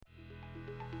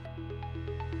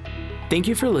Thank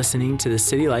you for listening to the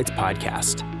City Lights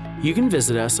podcast. You can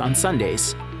visit us on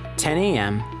Sundays, 10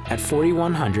 a.m. at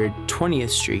 4100 20th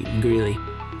Street in Greeley.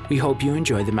 We hope you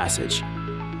enjoy the message.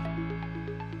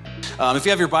 If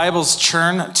you have your Bibles,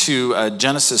 turn to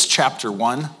Genesis chapter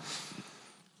 1.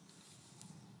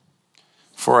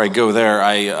 Before I go there,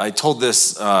 I told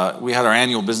this, we had our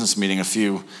annual business meeting a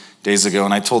few days ago,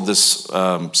 and I told this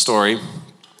story,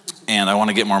 and I want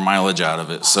to get more mileage out of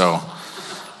it. So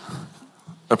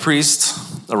a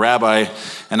priest, a rabbi,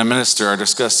 and a minister are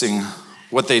discussing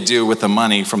what they do with the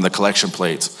money from the collection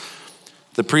plate.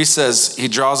 The priest says he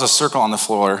draws a circle on the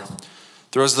floor,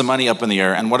 throws the money up in the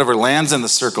air, and whatever lands in the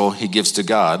circle, he gives to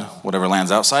God. Whatever lands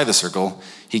outside the circle,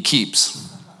 he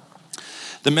keeps.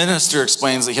 The minister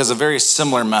explains that he has a very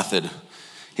similar method.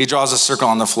 He draws a circle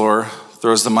on the floor,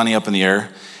 throws the money up in the air,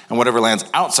 and whatever lands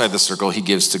outside the circle, he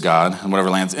gives to God, and whatever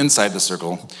lands inside the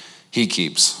circle, he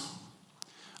keeps.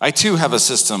 I too have a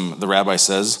system, the rabbi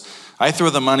says. I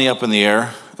throw the money up in the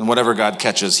air, and whatever God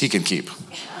catches, he can keep.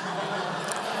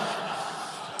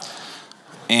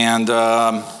 And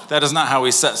that is not how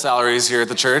we set salaries here at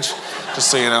the church,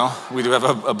 just so you know. We do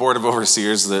have a board of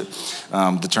overseers that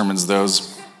determines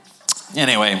those.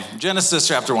 Anyway, Genesis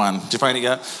chapter 1. Did you find it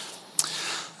yet?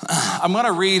 I'm going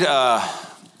to read a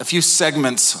few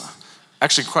segments,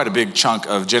 actually quite a big chunk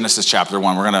of Genesis chapter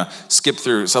 1. We're going to skip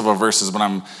through several verses, but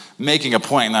I'm making a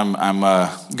point, and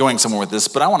I'm going somewhere with this.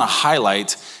 But I want to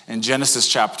highlight in Genesis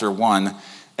chapter 1,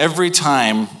 every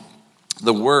time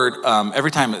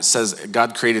it says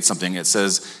God created something, it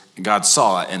says God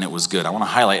saw it and it was good. I want to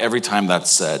highlight every time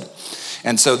that's said.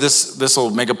 And so this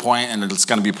will make a point, and it's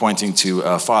going to be pointing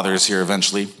to fathers here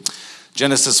eventually.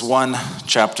 Genesis 1,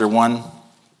 chapter 1.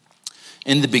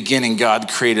 In the beginning, God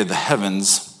created the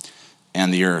heavens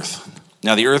and the earth.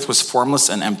 Now the earth was formless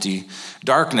and empty.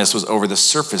 Darkness was over the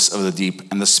surface of the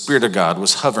deep, and the Spirit of God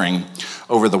was hovering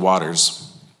over the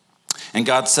waters. And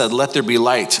God said, "Let there be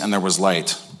light," and there was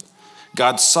light.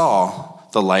 God saw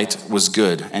the light was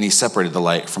good, and he separated the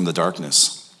light from the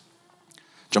darkness.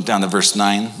 Jump down to verse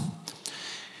 9.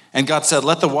 And God said,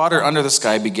 "Let the water under the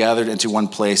sky be gathered into one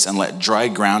place, and let dry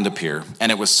ground appear."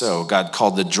 And it was so. God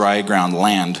called the dry ground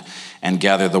land, and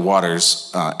gathered the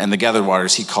waters, and the gathered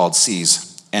waters he called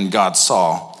seas. And God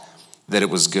saw that it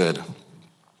was good.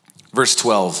 Verse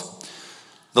 12.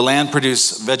 The land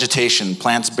produced vegetation,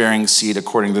 plants bearing seed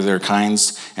according to their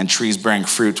kinds, and trees bearing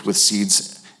fruit with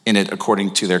seeds in it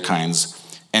according to their kinds.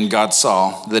 And God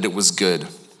saw that it was good.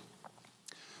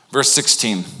 Verse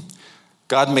 16.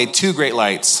 God made two great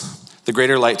lights, the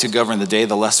greater light to govern the day,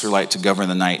 the lesser light to govern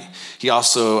the night. He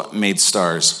also made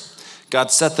stars.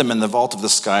 God set them in the vault of the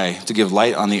sky to give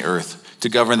light on the earth, to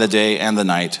govern the day and the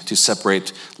night, to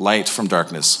separate light from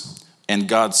darkness. And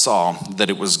God saw that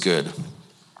it was good.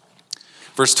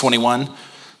 Verse 21.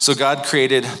 So God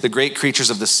created the great creatures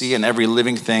of the sea and every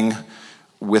living thing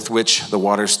with which the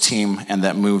waters teem and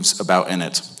that moves about in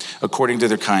it, according to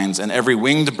their kinds, and every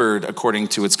winged bird according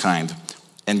to its kind.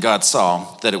 And God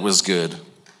saw that it was good.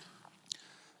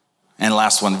 And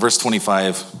last one, verse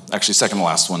 25, actually second to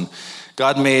last one.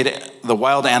 God made the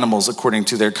wild animals according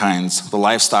to their kinds, the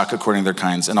livestock according to their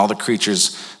kinds, and all the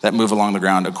creatures that move along the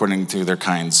ground according to their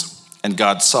kinds. And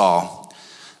God saw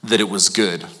that it was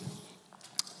good.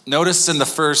 Notice in the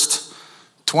first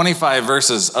 25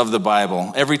 verses of the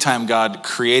Bible, every time God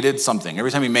created something,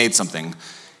 every time he made something,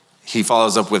 he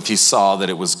follows up with, he saw that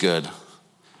it was good.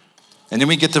 And then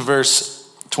we get to verse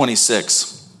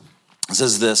 26. It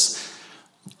says this,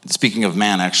 speaking of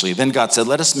man actually, then God said,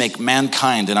 "Let us make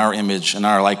mankind in our image and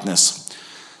our likeness,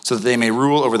 so that they may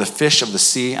rule over the fish of the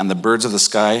sea and the birds of the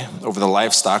sky, over the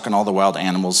livestock and all the wild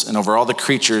animals, and over all the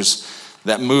creatures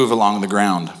that move along the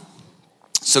ground."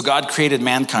 So God created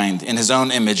mankind in his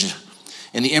own image.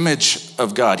 In the image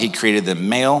of God, he created them,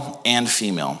 male and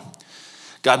female.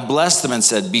 God blessed them and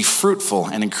said, "Be fruitful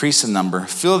and increase in number,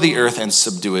 fill the earth and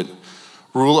subdue it.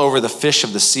 Rule over the fish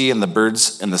of the sea and the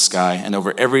birds in the sky, and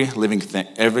over every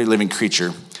living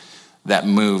creature that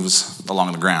moves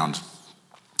along the ground."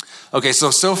 Okay,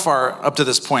 so far up to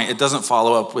this point, it doesn't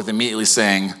follow up with immediately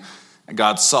saying,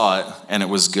 God saw it and it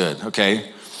was good,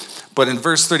 okay? But in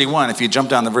verse 31, if you jump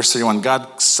down to verse 31,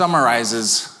 God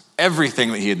summarizes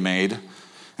everything that he had made,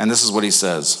 and this is what he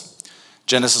says.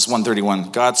 Genesis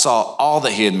 1:31, God saw all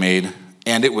that he had made,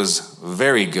 and it was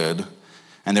very good.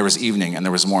 And there was evening and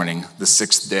there was morning, the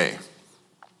sixth day.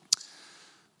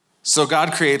 So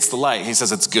God creates the light. He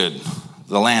says it's good.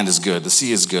 The land is good. The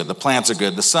sea is good. The plants are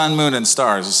good. The sun, moon, and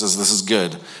stars, he says this is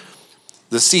good.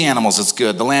 The sea animals, it's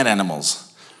good. The land animals.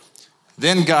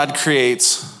 Then God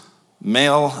creates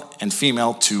male and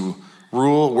female to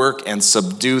rule, work, and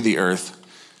subdue the earth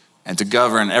and to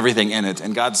govern everything in it.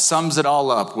 And God sums it all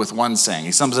up with one saying.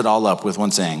 He sums it all up with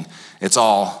one saying. It's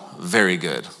all very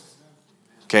good.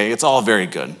 Okay, it's all very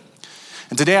good.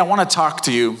 And today I want to talk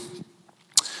to you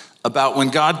about when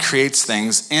God creates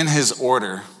things in his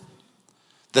order,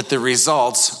 that the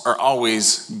results are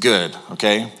always good,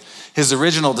 okay? His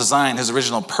original design, his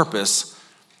original purpose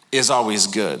is always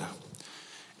good.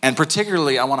 And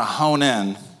particularly, I want to hone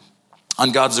in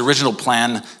on God's original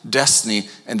plan, destiny,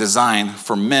 and design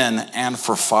for men and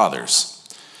for fathers.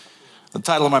 The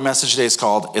title of my message today is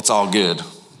called, It's All Good.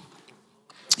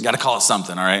 You got to call it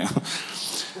something, all right?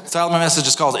 The title of my message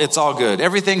is called, It's All Good.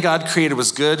 Everything God created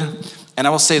was good. And I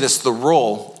will say this, the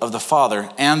role of the father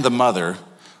and the mother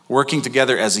working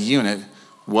together as a unit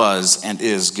was and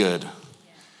is good.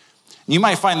 You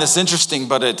might find this interesting,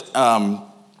 but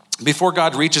before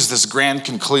God reaches this grand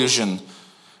conclusion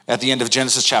at the end of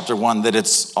Genesis chapter 1 that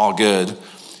it's all good,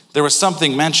 there was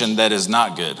something mentioned that is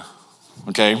not good,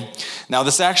 okay? Now,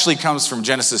 this actually comes from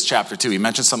Genesis chapter 2. He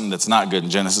mentioned something that's not good in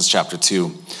Genesis chapter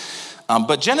 2.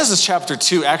 But Genesis chapter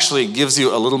 2 actually gives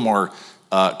you a little more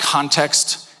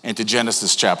context into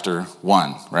Genesis chapter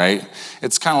 1, right?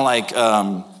 It's kind of like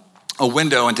a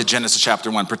window into Genesis chapter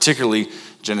 1, particularly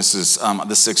Genesis,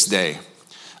 the sixth day.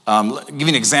 I'll give you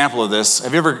an example of this.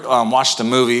 Have you ever watched a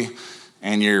movie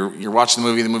and you're watching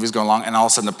the movie's going along, and all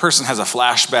of a sudden the person has a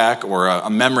flashback or a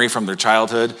memory from their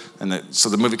childhood, and so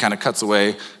the movie kind of cuts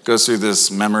away, goes through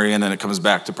this memory, and then it comes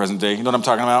back to present day. You know what I'm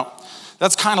talking about?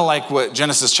 That's kind of like what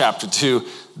Genesis chapter 2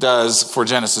 does for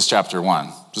Genesis chapter 1.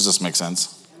 Does this make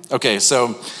sense? Okay,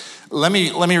 so let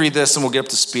me read this, and we'll get up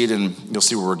to speed, and you'll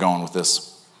see where we're going with this.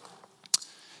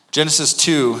 Genesis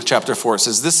 2, chapter 4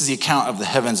 says, This is the account of the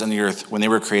heavens and the earth when they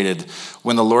were created,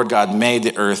 when the Lord God made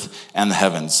the earth and the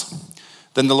heavens.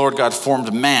 Then the Lord God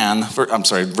formed man,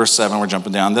 verse 7, we're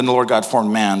jumping down. Then the Lord God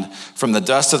formed man from the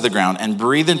dust of the ground and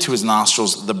breathed into his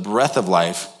nostrils the breath of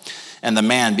life, and the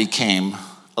man became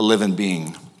a living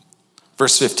being.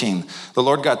 Verse 15, the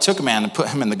Lord God took man and put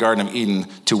him in the Garden of Eden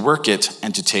to work it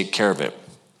and to take care of it.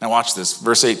 Now watch this,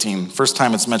 verse 18, first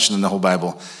time it's mentioned in the whole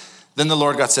Bible. Then the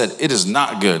Lord God said, It is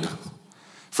not good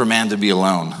for man to be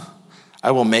alone.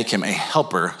 I will make him a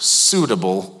helper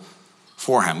suitable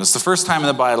for him. This is the first time in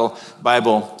the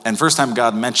Bible, and first time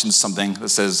God mentions something that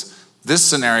says, this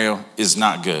scenario is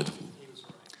not good.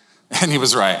 And he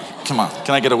was right. Come on,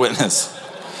 can I get a witness?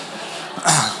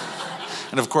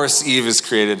 And of course, Eve is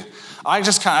created. I've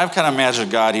kind of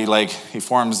imagined God, he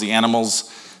forms the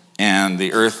animals and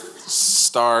the earth,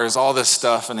 stars, all this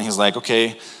stuff, and he's like,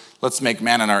 okay, let's make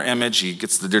man in our image. He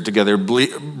gets the dirt together,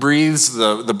 breathes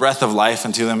the breath of life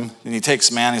into them, and he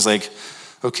takes man, he's like,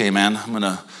 okay, man, I'm going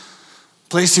to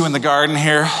place you in the garden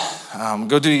here.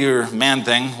 Go do your man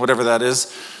thing, whatever that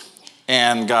is.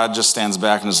 And God just stands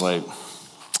back and is like,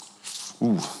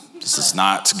 ooh, this is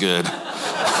not good.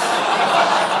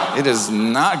 It is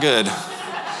not good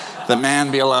that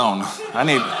man be alone.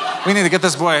 We need to get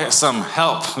this boy some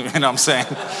help, you know what I'm saying?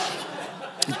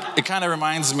 It kind of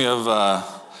reminds me of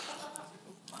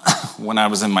when I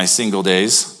was in my single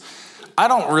days. I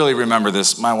don't really remember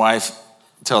this. My wife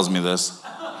tells me this.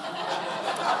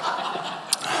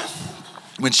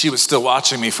 When she was still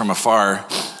watching me from afar,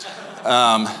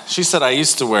 she said I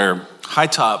used to wear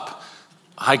high-top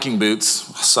hiking boots,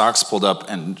 socks pulled up,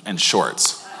 and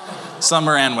shorts.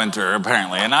 Summer and winter,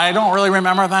 apparently. And I don't really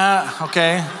remember that,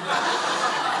 okay?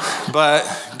 But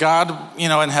God,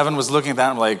 in heaven was looking at that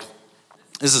and like,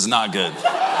 this is not good.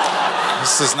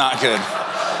 This is not good.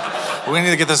 We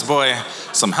need to get this boy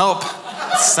some help,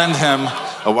 send him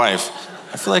a wife.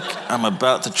 I feel like I'm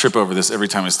about to trip over this every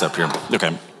time I step here.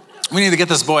 Okay. We need to get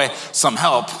this boy some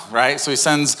help, right? So he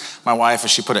sends my wife, and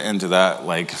she put it into that,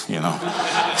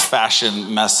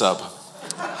 fashion mess up.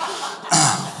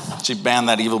 She banned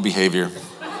that evil behavior.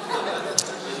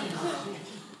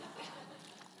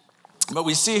 But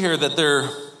we see here that there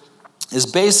is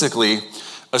basically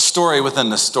a story within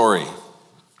the story.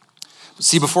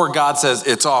 See, before God says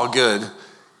it's all good,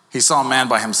 he saw man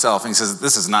by himself, and he says,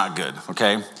 this is not good,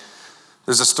 okay?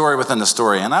 There's a story within the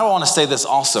story. And I want to say this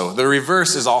also. The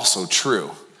reverse is also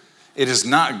true. It is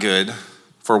not good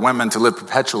for women to live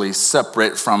perpetually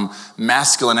separate from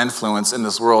masculine influence in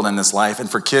this world and this life, and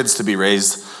for kids to be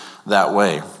raised that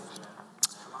way.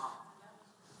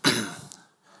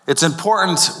 It's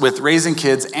important with raising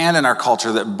kids and in our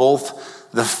culture that both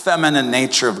the feminine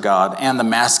nature of God and the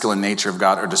masculine nature of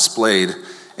God are displayed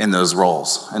in those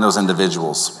roles, in those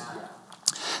individuals.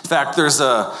 In fact,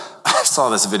 I saw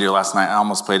this video last night. I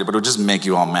almost played it, but it would just make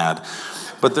you all mad.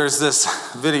 But there's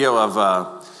this video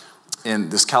of, in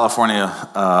this California,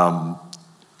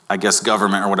 I I guess,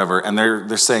 government or whatever, and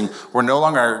they're saying we're no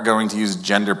longer going to use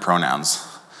gender pronouns.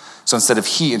 So instead of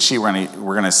he and she,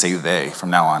 we're gonna say they from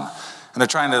now on. And they're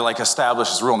trying to establish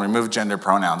this rule and remove gender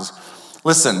pronouns.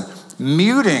 Listen,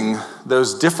 muting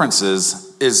those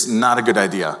differences is not a good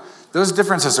idea. Those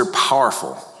differences are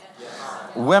powerful.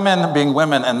 Women being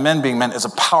women and men being men is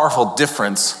a powerful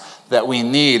difference that we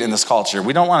need in this culture.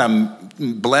 We don't want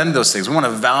to blend those things. We want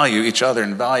to value each other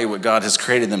and value what God has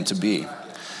created them to be.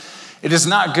 It is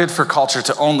not good for culture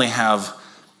to only have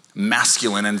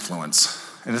masculine influence.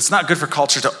 And it's not good for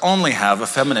culture to only have a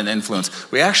feminine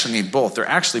influence. We actually need both. They're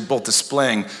actually both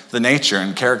displaying the nature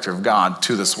and character of God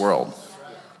to this world,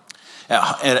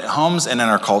 at homes and in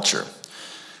our culture.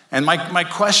 And my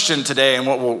question today, and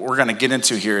what we're going to get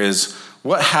into here, is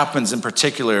what happens in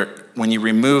particular when you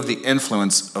remove the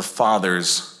influence of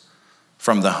fathers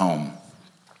from the home?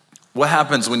 What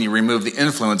happens when you remove the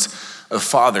influence of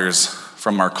fathers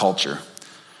from our culture?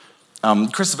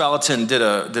 Chris Valentin did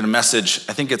a message,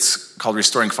 I think it's called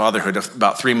Restoring Fatherhood,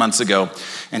 about 3 months ago,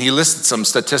 and he listed some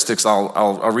statistics.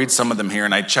 I'll read some of them here,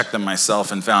 and I checked them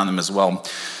myself and found them as well.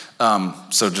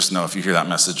 So just know if you hear that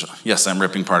message, yes, I'm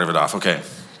ripping part of it off. Okay.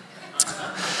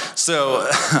 So,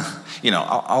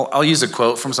 I'll use a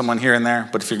quote from someone here and there,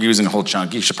 but if you're using a whole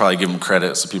chunk, you should probably give them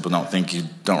credit so people don't think you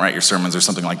don't write your sermons or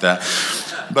something like that.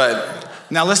 But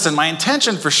now listen, my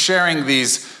intention for sharing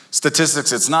these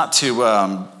statistics, it's not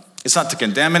to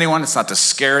condemn anyone, it's not to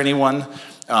scare anyone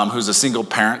who's a single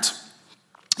parent.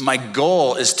 My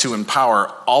goal is to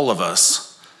empower all of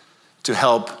us to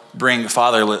help bring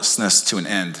fatherlessness to an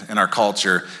end in our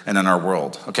culture and in our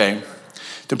world, okay?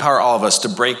 To empower all of us to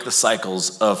break the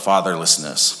cycles of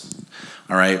fatherlessness,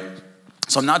 all right?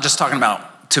 So I'm not just talking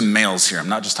about to males here. I'm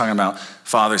not just talking about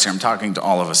fathers here. I'm talking to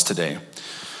all of us today.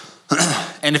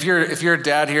 And if you're a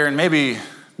dad here, and maybe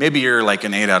you're like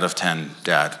an 8 out of 10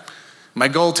 dad, my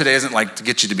goal today isn't to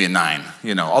get you to be a 9,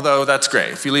 although that's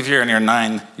great. If you leave here and you're a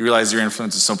 9, you realize your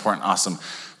influence is so important, awesome.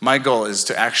 My goal is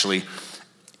to actually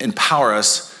empower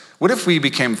us. What if we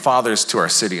became fathers to our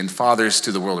city and fathers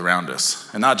to the world around us,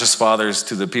 and not just fathers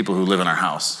to the people who live in our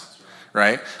house,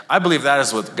 right? I believe that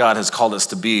is what God has called us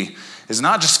to be, is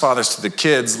not just fathers to the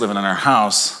kids living in our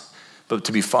house, but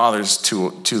to be fathers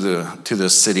to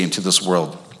this city and to this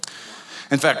world.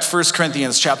 In fact, 1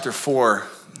 Corinthians chapter 4,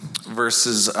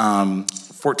 verses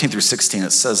 14 through 16,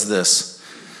 it says this.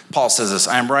 Paul says this,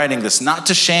 I am writing this not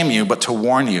to shame you, but to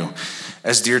warn you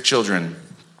as dear children.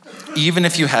 Even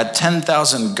if you had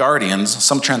 10,000 guardians,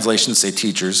 some translations say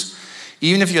teachers,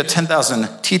 even if you had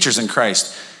 10,000 teachers in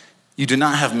Christ, you do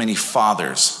not have many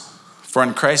fathers. For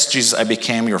in Christ Jesus I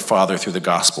became your father through the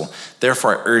gospel.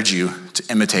 Therefore I urge you to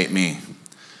imitate me.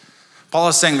 Paul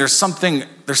is saying there's something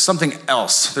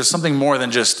else. There's something more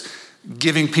than just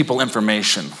giving people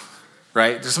information,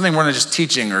 right? There's something more than just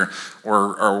teaching or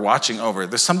watching over.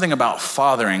 There's something about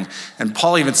fathering. And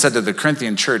Paul even said to the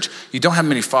Corinthian church, you don't have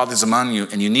many fathers among you,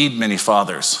 and you need many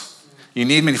fathers. You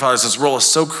need many fathers. This role is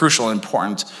so crucial and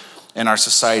important in our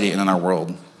society and in our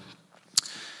world.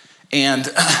 And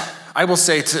I will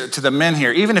say to the men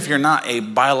here, even if you're not a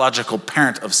biological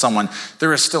parent of someone,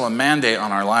 there is still a mandate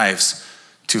on our lives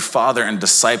to father and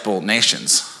disciple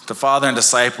nations, to father and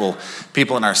disciple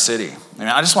people in our city.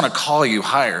 I just want to call you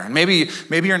higher. And maybe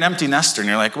you're an empty nester and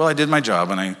you're like, well, I did my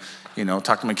job and I,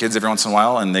 talk to my kids every once in a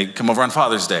while and they come over on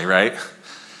Father's Day, right?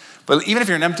 But even if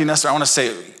you're an empty nester, I want to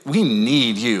say, we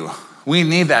need you. We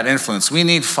need that influence. We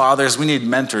need fathers. We need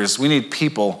mentors. We need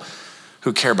people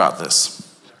who care about this.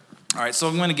 All right, so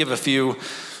I'm going to give a few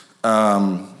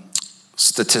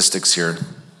statistics here.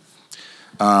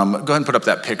 Go ahead and put up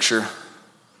that picture.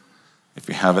 If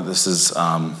you have it, this is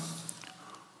out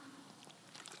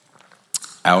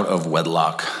of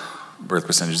wedlock birth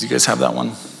percentages. Do you guys have that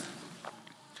one?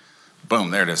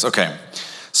 Boom, there it is. Okay.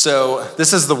 So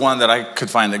this is the one that I could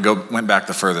find that went back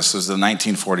the furthest. It was the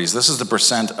 1940s. This is the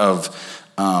percent of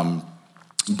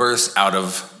births out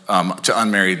of to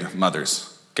unmarried mothers.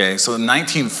 Okay, so in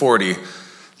 1940,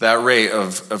 that rate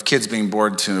of kids being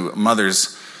born to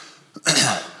mothers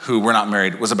who were not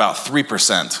married was about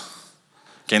 3%.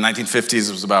 Okay, in the 1950s,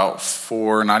 it was about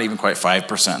 4, not even quite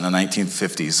 5% in the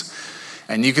 1950s.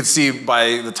 And you can see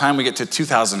by the time we get to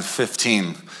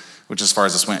 2015, which as far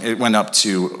as this went, it went up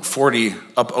to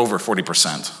up over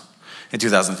 40% in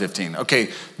 2015. Okay,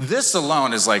 this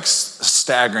alone is like a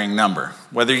staggering number.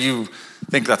 Whether you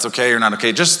think that's okay or not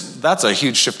okay, that's a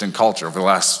huge shift in culture over the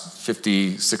last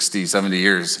 50, 60, 70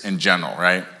 years in general,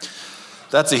 right?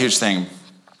 That's a huge thing.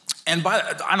 And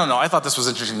I don't know, I thought this was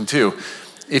interesting too.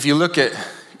 If you look at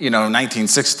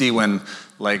 1960 when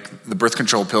like the birth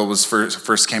control pill was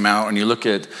first came out, and you look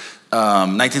at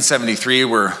 1973,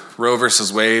 where Roe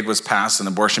versus Wade was passed and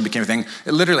abortion became a thing,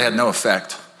 it literally had no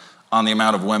effect on the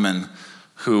amount of women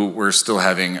who were still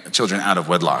having children out of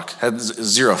wedlock. It had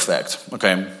zero effect,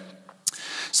 okay?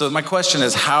 So my question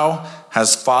is, how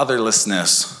has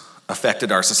fatherlessness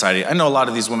affected our society? I know a lot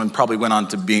of these women probably went on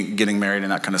to getting married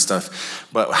and that kind of stuff,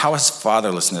 but how has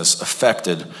fatherlessness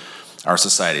affected our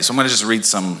society? So I'm going to just read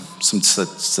some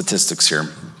statistics here.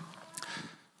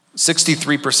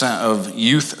 63% of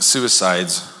youth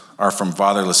suicides are from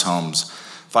fatherless homes,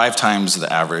 5 times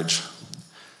the average.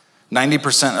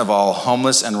 90% of all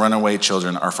homeless and runaway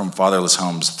children are from fatherless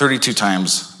homes, 32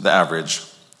 times the average.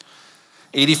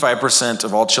 85%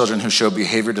 of all children who show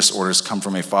behavior disorders come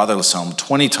from a fatherless home,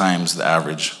 20 times the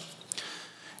average.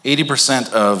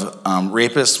 80% of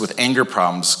rapists with anger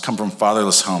problems come from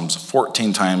fatherless homes,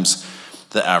 14 times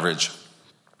the average.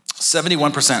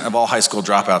 71% of all high school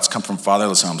dropouts come from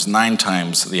fatherless homes, 9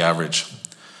 times the average.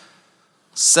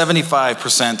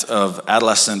 75% of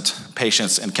adolescent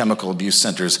patients in chemical abuse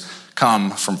centers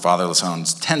come from fatherless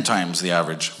homes, 10 times the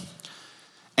average.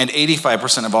 And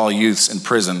 85% of all youths in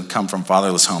prison come from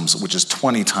fatherless homes, which is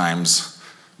 20 times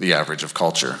the average of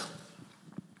culture.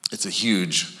 It's a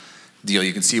huge deal.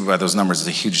 You can see by those numbers, it's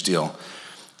a huge deal.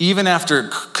 Even after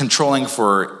controlling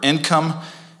for income,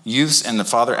 youths in the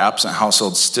father-absent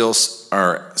households still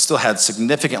had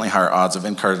significantly higher odds of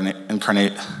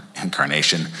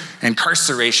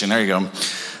incarceration, there you go,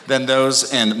 than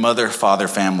those in mother-father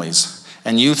families.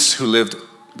 And youths who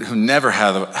never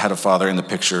had a father in the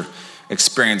picture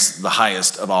experienced the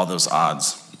highest of all those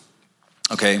odds.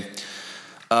 Okay?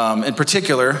 In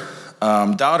particular,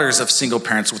 daughters of single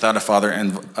parents without a father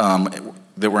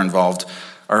that were involved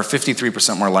are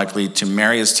 53% more likely to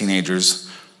marry as teenagers.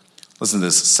 Listen to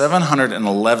this,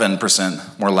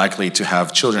 711% more likely to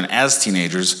have children as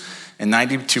teenagers, and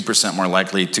 92% more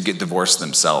likely to get divorced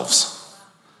themselves.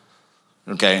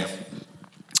 Okay,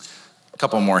 a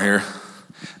couple more here.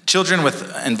 Children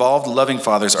with involved, loving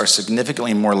fathers are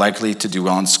significantly more likely to do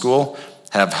well in school,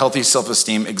 have healthy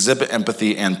self-esteem, exhibit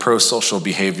empathy and pro-social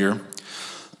behavior,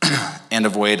 and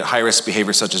avoid high-risk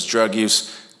behavior such as drug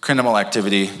use, criminal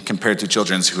activity, compared to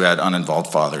children who had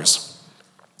uninvolved fathers.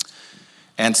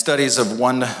 And studies of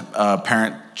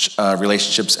one-parent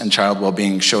relationships and child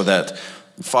well-being show that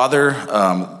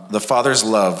the father's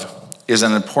love is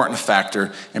an important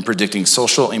factor in predicting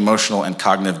social, emotional, and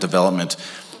cognitive development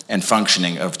and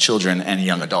functioning of children and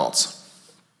young adults.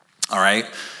 All right?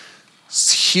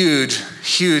 It's huge.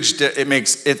 It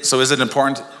makes it, so is it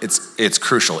important? It's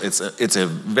crucial. It's a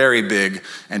very big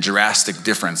and drastic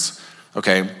difference,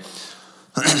 okay?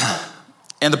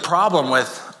 And the problem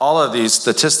with all of these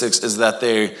statistics is that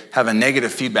they have a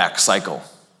negative feedback cycle.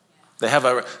 They have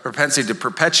a propensity to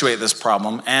perpetuate this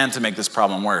problem and to make this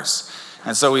problem worse.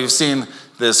 And so we've seen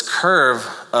this curve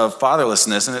of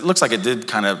fatherlessness, and it looks like it did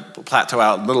kind of plateau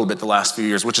out a little bit the last few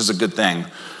years, which is a good thing.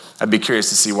 I'd be curious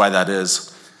to see why that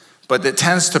is. But it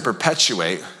tends to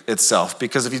perpetuate itself,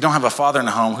 because if you don't have a father in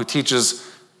the home who teaches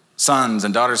sons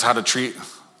and daughters how to treat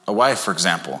a wife, for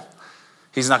example,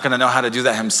 he's not going to know how to do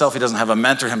that himself. He doesn't have a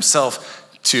mentor himself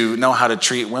to know how to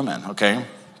treat women, okay?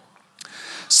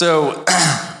 So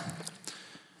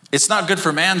it's not good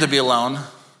for man to be alone.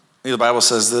 The Bible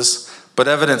says this, but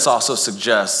evidence also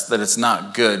suggests that it's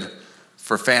not good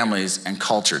for families and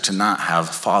culture to not have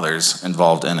fathers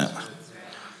involved in it.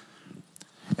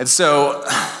 And so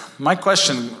my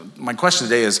question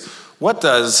today is, what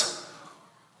does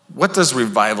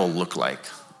revival look like?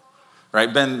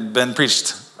 Right? Ben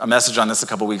preached a message on this a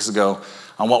couple weeks ago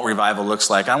on what revival looks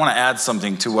like. I want to add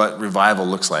something to what revival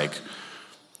looks like.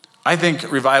 I think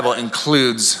revival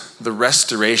includes the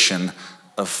restoration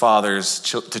of fathers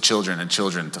to children and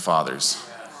children to fathers.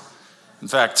 In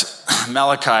fact,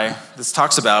 Malachi, this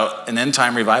talks about an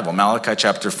end-time revival. Malachi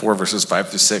chapter 4, verses 5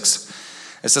 through 6.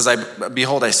 It says,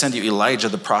 Behold, I send you Elijah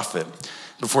the prophet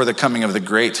before the coming of the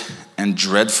great and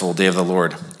dreadful day of the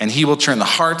Lord. And he will turn the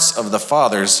hearts of the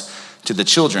fathers to the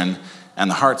children,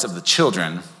 and the hearts of the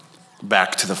children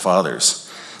back to the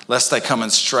fathers, lest I come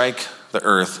and strike the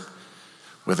earth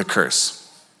with a curse.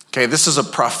 Okay, this is a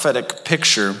prophetic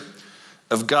picture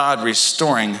of God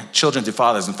restoring children to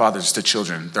fathers and fathers to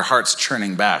children, their hearts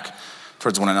turning back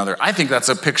towards one another. I think that's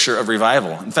a picture of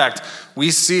revival. In fact,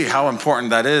 we see how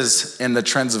important that is in the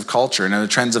trends of culture and in the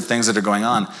trends of things that are going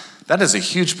on. That is a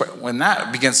huge part. When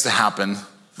that begins to happen,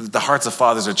 the hearts of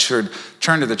fathers are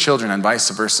turned to the children and vice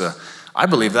versa. I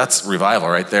believe that's revival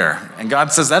right there. And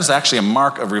God says that's actually a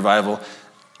mark of revival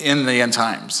in the end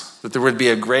times, that there would be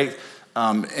a great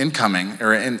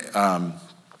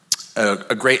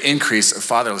a great increase of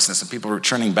fatherlessness and people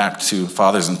returning back to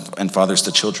fathers and fathers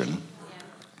to children.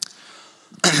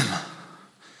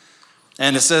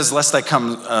 And it says, lest I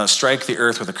come strike the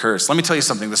earth with a curse. Let me tell you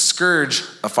something. The scourge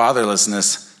of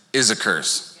fatherlessness is a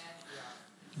curse.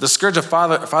 The scourge of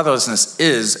fatherlessness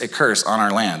is a curse on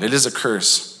our land. It is a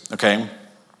curse, okay?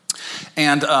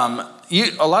 And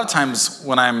a lot of times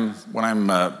when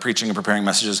I'm preaching and preparing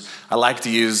messages, I like to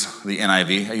use the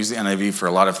NIV. I use the NIV for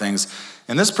a lot of things.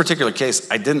 In this particular case,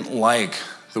 I didn't like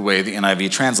the way the NIV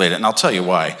translated it, and I'll tell you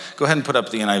why. Go ahead and put up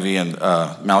the NIV in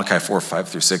Malachi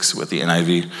 4:5-6 with the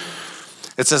NIV.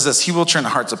 It says this, he will turn the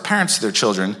hearts of parents to their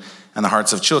children and the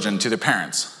hearts of children to their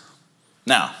parents.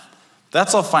 Now,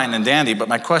 that's all fine and dandy, but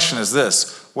my question is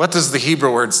this, what does the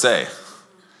Hebrew word say?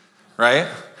 Right?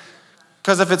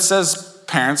 Because if it says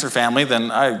parents or family,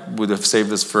 then I would have saved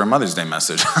this for a Mother's Day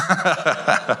message.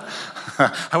 I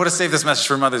would have saved this message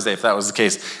for Mother's Day if that was the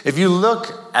case. If you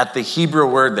look at the Hebrew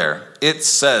word there, it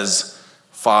says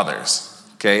fathers.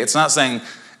 Okay? It's not saying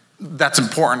that's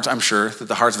important, I'm sure, that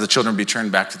the hearts of the children be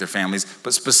turned back to their families,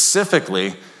 but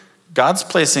specifically, God's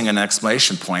placing an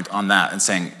exclamation point on that and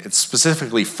saying it's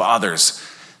specifically fathers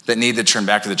that need to turn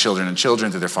back to the children and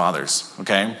children to their fathers,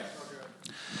 okay?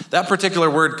 That particular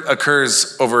word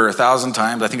occurs over 1,000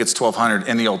 times. I think it's 1,200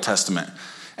 in the Old Testament.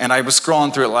 And I was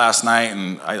scrolling through it last night,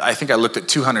 and I think I looked at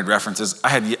 200 references. I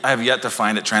have yet to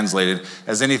find it translated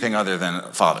as anything other than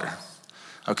father,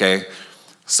 okay?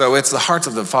 So it's the hearts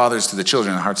of the fathers to the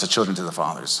children, the hearts of children to the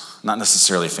fathers, not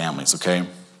necessarily families, okay?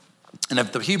 And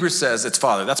if the Hebrew says it's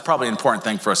father, that's probably an important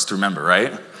thing for us to remember,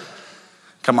 right?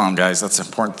 Come on, guys, that's an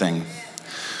important thing.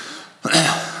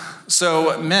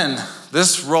 So men,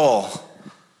 this role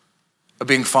of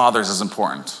being fathers is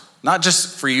important. Not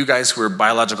just for you guys who are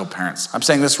biological parents. I'm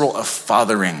saying this role of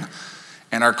fathering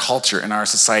in our culture, in our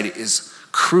society is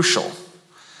crucial.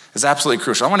 It's absolutely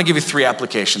crucial. I want to give you 3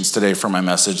 applications today for my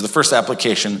message. The first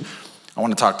application, I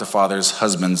want to talk to fathers,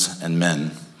 husbands, and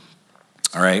men.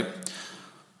 All right?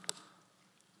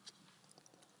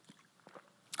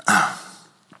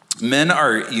 Men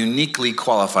are uniquely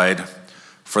qualified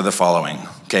for the following,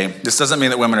 okay? This doesn't mean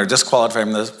that women are disqualified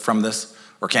from this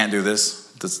or can't do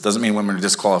this. This doesn't mean women are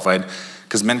disqualified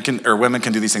because women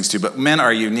can do these things too, but men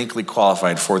are uniquely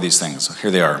qualified for these things.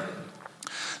 Here they are.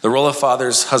 The role of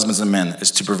fathers, husbands, and men is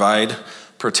to provide,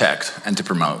 protect, and to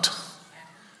promote.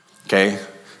 Okay?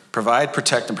 Provide,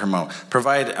 protect, and promote.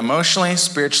 Provide emotionally,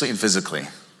 spiritually, and physically.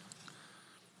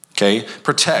 Okay?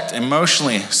 Protect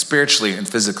emotionally, spiritually, and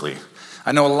physically.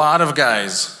 I know a lot of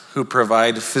guys who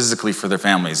provide physically for their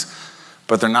families,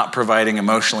 but they're not providing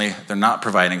emotionally, they're not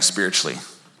providing spiritually.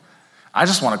 I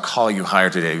just want to call you higher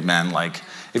today, man. Like,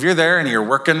 if you're there and you're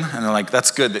working and they're like, that's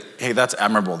good, hey, that's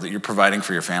admirable that you're providing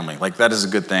for your family. Like, that is a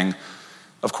good thing.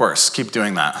 Of course, keep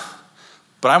doing that.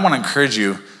 But I want to encourage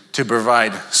you to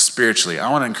provide spiritually.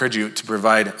 I want to encourage you to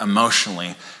provide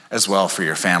emotionally as well for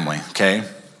your family, okay?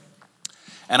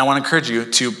 And I want to encourage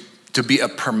you to be a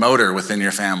promoter within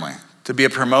your family, to be a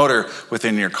promoter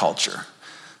within your culture.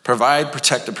 Provide,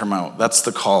 protect, and promote. That's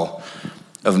the call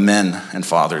of men and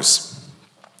fathers.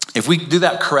 If we do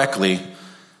that correctly,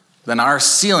 then our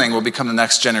ceiling will become the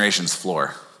next generation's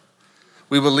floor.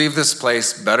 We will leave this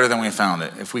place better than we found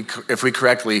it if we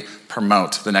correctly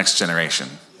promote the next generation.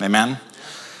 Amen?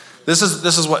 This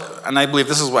is what, and I believe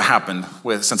this is what happened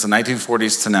since the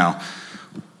 1940s to now.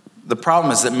 The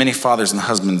problem is that many fathers and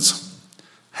husbands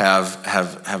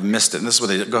have missed it. And this is what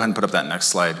they go ahead and put up that next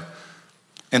slide.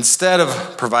 Instead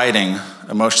of providing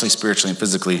emotionally, spiritually, and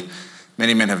physically,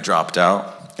 many men have dropped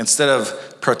out. Instead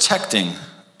of protecting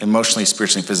emotionally,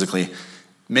 spiritually, and physically,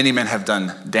 many men have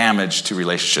done damage to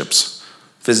relationships,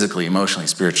 physically, emotionally,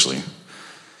 spiritually.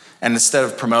 And instead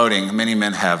of promoting, many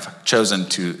men have chosen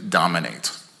to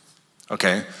dominate.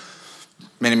 Okay?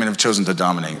 Many men have chosen to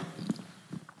dominate.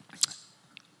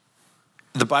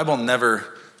 The Bible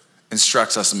never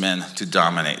instructs us men to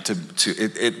dominate.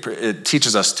 It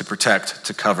teaches us to protect,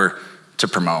 to cover, to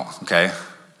promote, okay?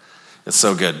 It's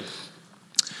so good.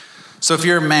 So if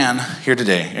you're a man here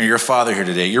today, or you're a father here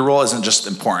today, your role isn't just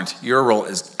important. Your role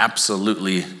is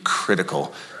absolutely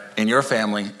critical in your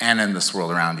family and in this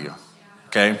world around you,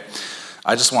 okay?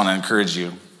 I just want to encourage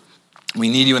you. We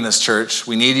need you in this church.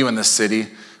 We need you in this city.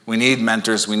 We need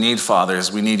mentors. We need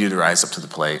fathers. We need you to rise up to the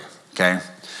plate, okay?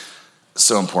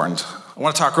 So important. I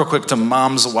want to talk real quick to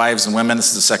moms, wives, and women. This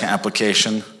is the second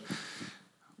application.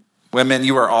 Women,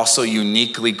 you are also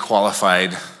uniquely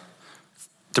qualified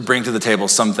to bring to the table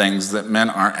some things that men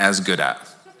aren't as good at,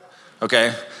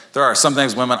 okay? There are some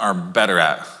things women are better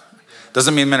at.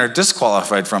 Doesn't mean men are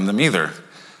disqualified from them either,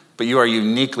 but you are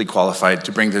uniquely qualified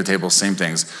to bring to the table same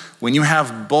things. When you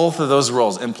have both of those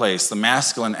roles in place, the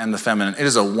masculine and the feminine, it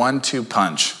is a 1-2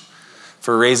 punch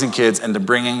for raising kids and to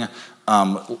bringing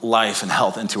life and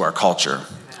health into our culture.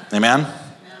 Amen?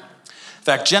 In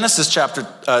fact, Genesis chapter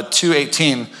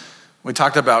 2:18, we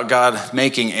talked about God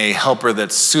making a helper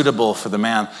that's suitable for the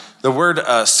man. The word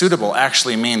suitable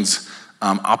actually means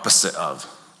opposite of.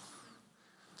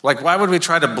 Like, why would we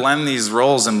try to blend these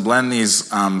roles and blend these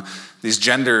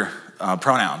gender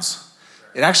pronouns?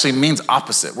 It actually means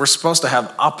opposite. We're supposed to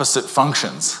have opposite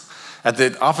functions at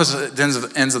the opposite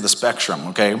ends of the spectrum,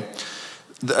 okay?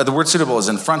 The word suitable is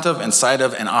in front of, inside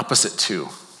of, and opposite to,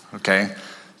 okay?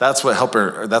 That's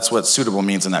what suitable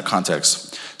means in that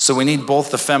context. So we need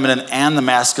both the feminine and the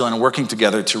masculine working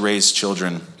together to raise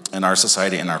children in our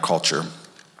society and our culture.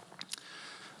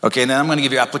 Okay, and then I'm going to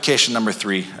give you application number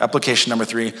 3. Application number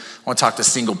 3, I want to talk to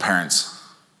single parents.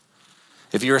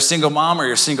 If you're a single mom or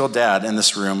you're a single dad in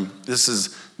this room,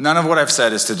 none of what I've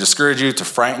said is to discourage you, to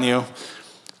frighten you.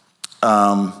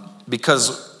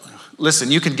 Because,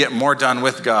 listen, you can get more done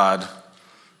with God,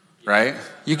 right?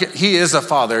 He is a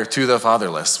father to the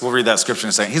fatherless. We'll read that scripture in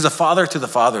a second. He's a father to the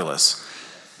fatherless.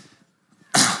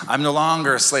 I'm no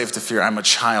longer a slave to fear. I'm a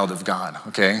child of God,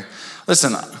 okay?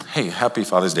 Listen, hey, happy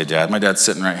Father's Day, Dad. My dad's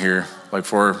sitting right here, like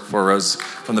four rows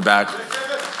from the back.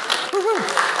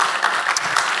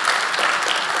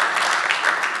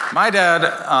 My dad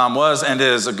was and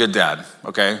is a good dad,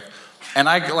 okay? And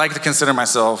I like to consider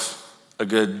myself a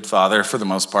good father for the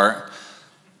most part.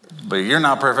 But you're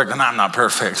not perfect and I'm not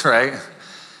perfect, right?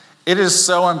 It is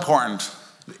so important,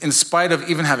 in spite of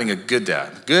even having a good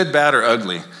dad, good, bad, or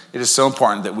ugly, it is so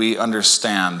important that we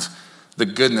understand the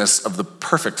goodness of the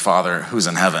perfect Father who's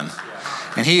in heaven.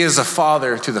 And he is a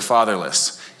father to the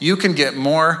fatherless. You can get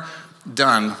more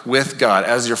done with God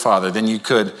as your father than you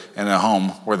could in a home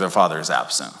where the father is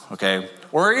absent, okay?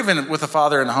 Or even with a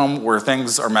father in a home where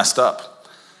things are messed up,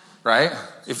 right?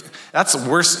 If that's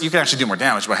worse, you can actually do more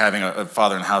damage by having a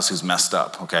father in the house who's messed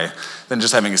up, okay, than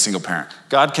just having a single parent.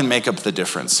 God can make up the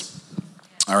difference,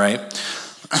 all right?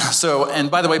 So,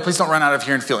 and by the way, please don't run out of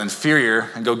here and feel inferior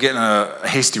and go get in a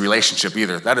hasty relationship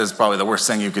either. That is probably the worst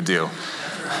thing you could do.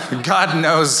 God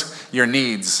knows your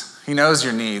needs. He knows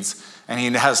your needs, and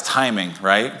he has timing,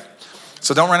 right?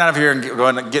 So don't run out of here and go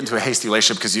and get into a hasty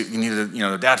relationship because you need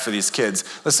a dad for these kids.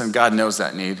 Listen, God knows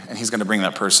that need, and he's going to bring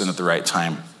that person at the right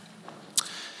time.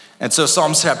 And so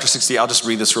Psalms chapter 60, I'll just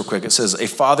read this real quick. It says, a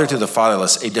father to the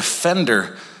fatherless, a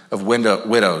defender of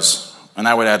widows, and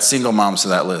I would add single moms to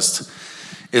that list,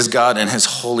 is God in his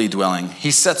holy dwelling. He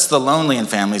sets the lonely in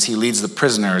families. He leads the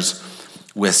prisoners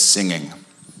with singing.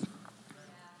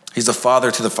 He's a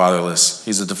father to the fatherless.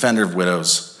 He's a defender of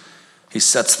widows. He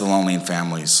sets the lonely in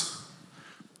families.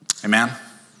 Amen?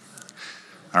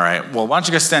 All right. Well, why don't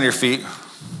you guys stand to your feet?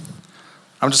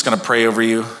 I'm just going to pray over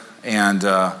you. And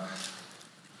the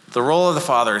role of the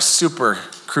father is super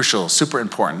crucial, super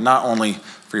important, not only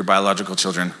for your biological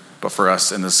children, but for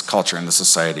us in this culture, in this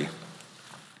society.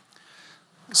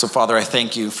 So, Father, I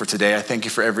thank you for today. I thank you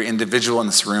for every individual in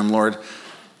this room, Lord.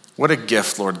 What a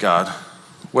gift, Lord God.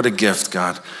 What a gift,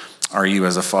 God, are you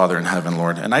as a Father in heaven,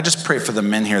 Lord. And I just pray for the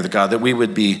men here, God, that we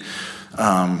would be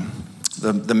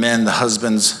the men, the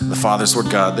husbands, the fathers,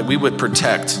 Lord God, that we would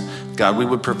protect, God, we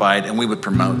would provide, and we would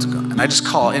promote, God. And I just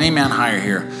call any man higher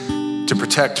here to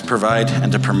protect, provide,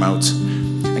 and to promote.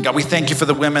 And God, we thank you for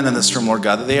the women in this room, Lord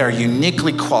God, that they are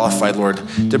uniquely qualified, Lord,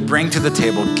 to bring to the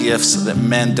table gifts that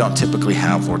men don't typically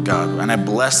have, Lord God. And I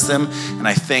bless them, and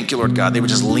I thank you, Lord God. They would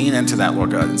just lean into that,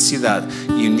 Lord God, and see that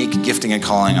unique gifting and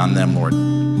calling on them, Lord.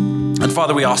 And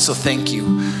Father, we also thank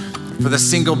you for the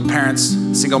single parents,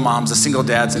 single moms, the single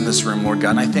dads in this room, Lord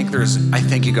God. And I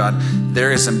thank you, God,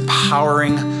 there is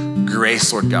empowering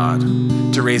grace, Lord God,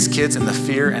 to raise kids in the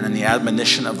fear and in the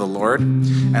admonition of the Lord.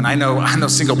 And I know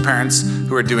single parents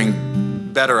who are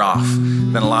doing better off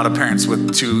than a lot of parents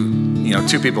with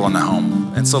two people in the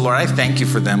home. And so, Lord, I thank you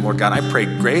for them, Lord God. I pray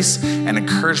grace and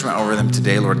encouragement over them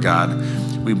today, Lord God.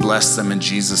 We bless them in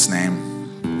Jesus' name.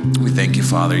 We thank you,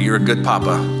 Father. You're a good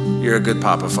papa. You're a good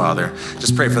papa, Father.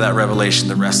 Just pray for that revelation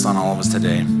that rests on all of us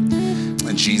today.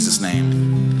 In Jesus' name.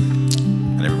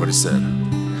 And everybody said,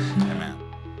 amen.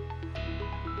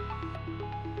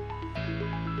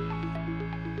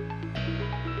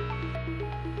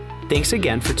 Thanks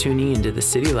again for tuning into the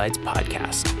City Lights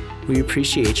podcast. We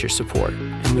appreciate your support,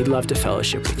 and we'd love to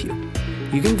fellowship with you.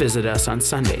 You can visit us on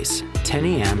Sundays, 10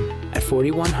 a.m. at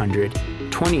 4100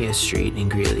 20th Street in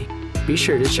Greeley. Be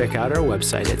sure to check out our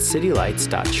website at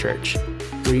citylights.church,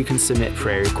 where you can submit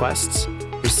prayer requests,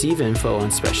 receive info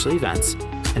on special events,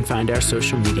 and find our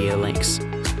social media links.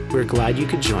 We're glad you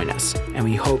could join us, and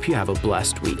we hope you have a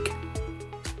blessed week.